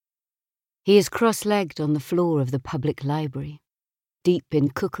He is cross-legged on the floor of the public library, deep in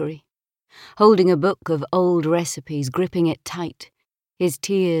cookery, holding a book of old recipes, gripping it tight, his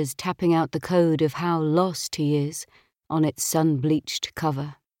tears tapping out the code of how lost he is on its sun-bleached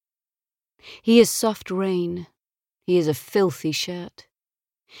cover. He is soft rain. He is a filthy shirt.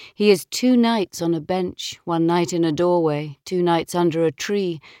 He is 2 nights on a bench, 1 night in a doorway, 2 nights under a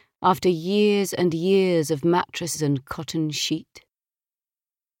tree, after years and years of mattress and cotton sheet.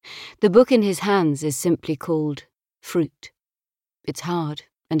 The book in his hands is simply called Fruit. It's hard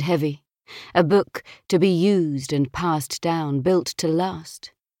and heavy, a book to be used and passed down, built to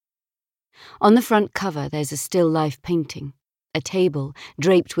last. On the front cover there's a still life painting, a table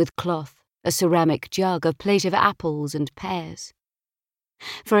draped with cloth, a ceramic jug, a plate of apples and pears.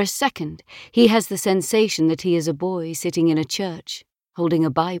 For a second, he has the sensation that he is a boy sitting in a church, holding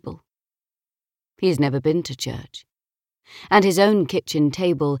a Bible. He has never been to church. And his own kitchen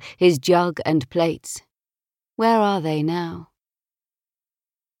table, his jug and plates, where are they now?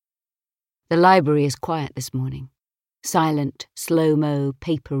 The library is quiet this morning. Silent, slow-mo,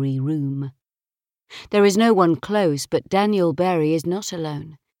 papery room. There is no one close, but Daniel Berry is not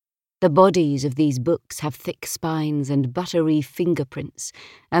alone. The bodies of these books have thick spines and buttery fingerprints.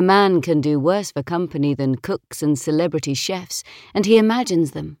 A man can do worse for company than cooks and celebrity chefs, and he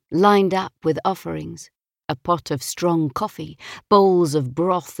imagines them lined up with offerings. A pot of strong coffee, bowls of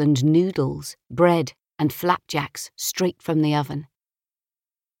broth and noodles, bread and flapjacks straight from the oven.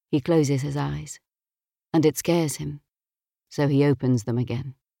 He closes his eyes, and it scares him, so he opens them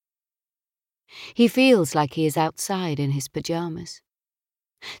again. He feels like he is outside in his pajamas.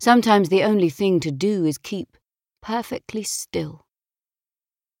 Sometimes the only thing to do is keep perfectly still.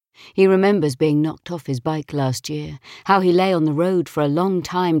 He remembers being knocked off his bike last year, how he lay on the road for a long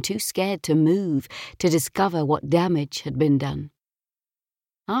time, too scared to move, to discover what damage had been done.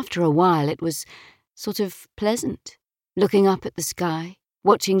 After a while it was sort of pleasant, looking up at the sky,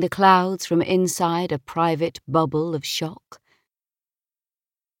 watching the clouds from inside a private bubble of shock.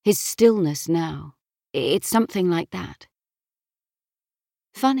 His stillness now, it's something like that.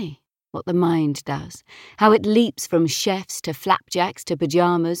 Funny what the mind does, how it leaps from chefs to flapjacks to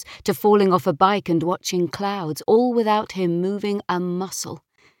pajamas to falling off a bike and watching clouds, all without him moving a muscle.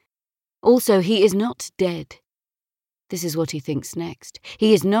 Also, he is not dead. This is what he thinks next.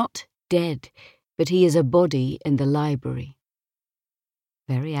 He is not dead, but he is a body in the library.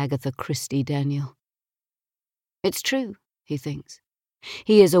 Very Agatha Christie, Daniel. It's true, he thinks.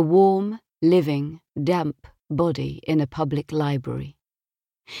 He is a warm, living, damp body in a public library.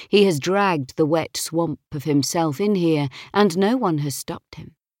 He has dragged the wet swamp of himself in here, and no one has stopped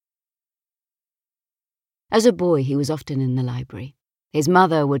him. As a boy, he was often in the library. His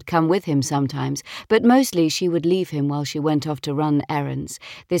mother would come with him sometimes, but mostly she would leave him while she went off to run errands.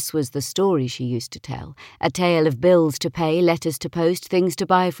 This was the story she used to tell, a tale of bills to pay, letters to post, things to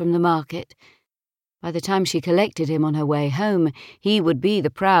buy from the market. By the time she collected him on her way home, he would be the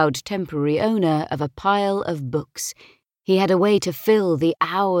proud temporary owner of a pile of books. He had a way to fill the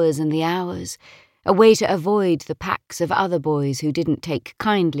hours and the hours, a way to avoid the packs of other boys who didn't take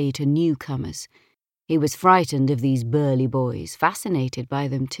kindly to newcomers. He was frightened of these burly boys, fascinated by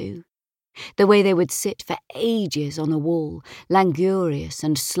them too. The way they would sit for ages on the wall, languorous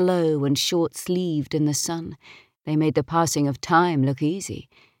and slow and short-sleeved in the sun. They made the passing of time look easy.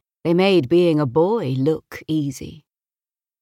 They made being a boy look easy.